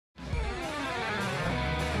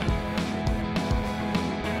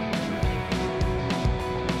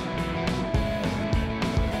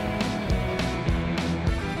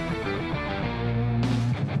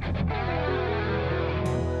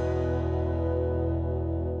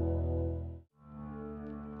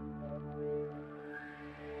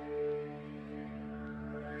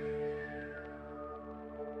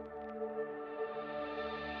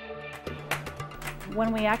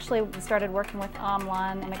When we actually started working with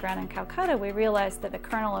Amlan on the ground in Calcutta, we realized that the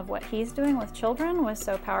kernel of what he's doing with children was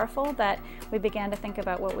so powerful that we began to think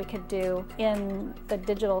about what we could do in the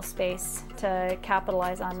digital space to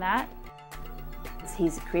capitalize on that.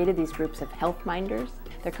 He's created these groups of health minders.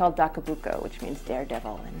 They're called Dakabuko, which means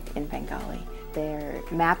daredevil in Bengali. They're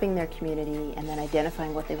mapping their community and then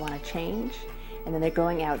identifying what they want to change. And then they're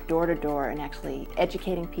going out door to door and actually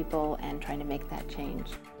educating people and trying to make that change.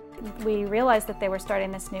 We realized that they were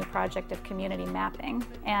starting this new project of community mapping,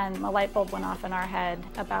 and a light bulb went off in our head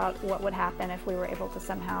about what would happen if we were able to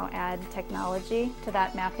somehow add technology to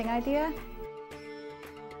that mapping idea.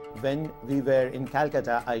 When we were in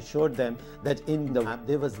Calcutta, I showed them that in the map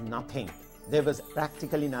there was nothing. There was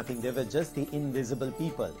practically nothing. There were just the invisible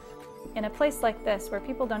people. In a place like this, where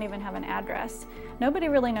people don't even have an address, nobody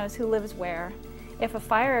really knows who lives where. If a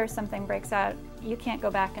fire or something breaks out, you can't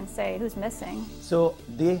go back and say who's missing. So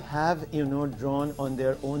they have, drawn on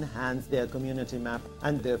their own hands their community map,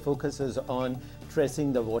 and their focus is on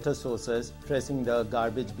tracing the water sources, tracing the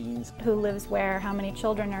garbage bins. Who lives where, how many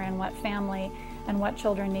children are in what family, and what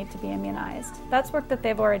children need to be immunized. That's work that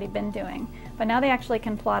they've already been doing, but now they actually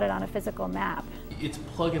can plot it on a physical map. It's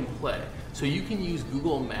plug and play, so you can use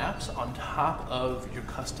Google Maps on top of your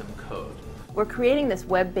custom code. We're creating this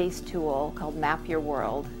web-based tool called Map Your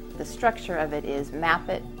World. The structure of it is map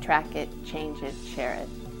it, track it, change it, share it.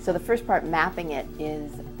 So the first part, mapping it,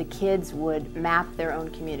 is the kids would map their own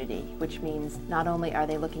community, which means not only are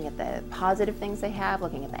they looking at the positive things they have,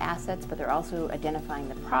 looking at the assets, but they're also identifying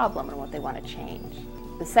the problem and what they want to change.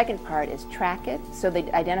 The second part is track it, so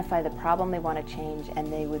they identify the problem they want to change,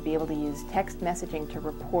 and they would be able to use text messaging to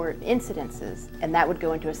report incidences, and that would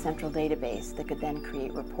go into a central database that could then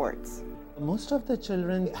create reports. Most of the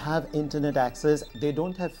children have internet access. They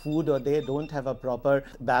don't have food or they don't have a proper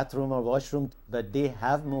bathroom or washroom, but they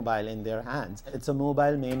have mobile in their hands. It's a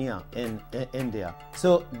mobile mania in India.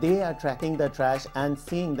 So they are tracking the trash and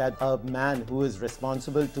seeing that a man who is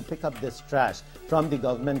responsible to pick up this trash from the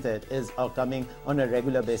government is coming on a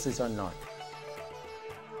regular basis or not.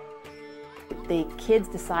 The kids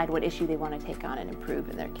decide what issue they want to take on and improve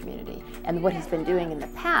in their community. And what he's been doing in the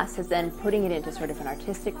past is then putting it into sort of an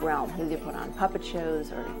artistic realm. He'll either put on puppet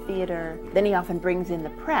shows or theater. Then he often brings in the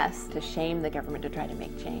press to shame the government to try to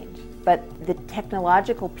make change. But the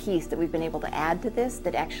technological piece that we've been able to add to this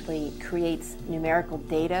that actually creates numerical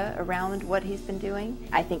data around what he's been doing,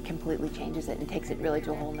 I think completely changes it and takes it really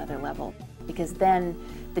to a whole nother level. Because then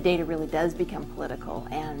the data really does become political,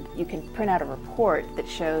 and you can print out a report that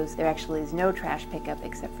shows there actually is no trash pickup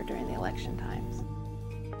except for during the election times.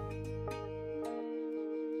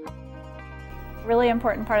 A really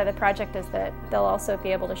important part of the project is that they'll also be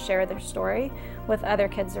able to share their story with other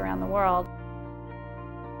kids around the world.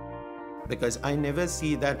 Because I never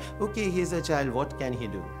see that, okay, he's a child, what can he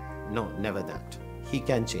do? No, never that. He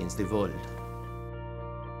can change the world.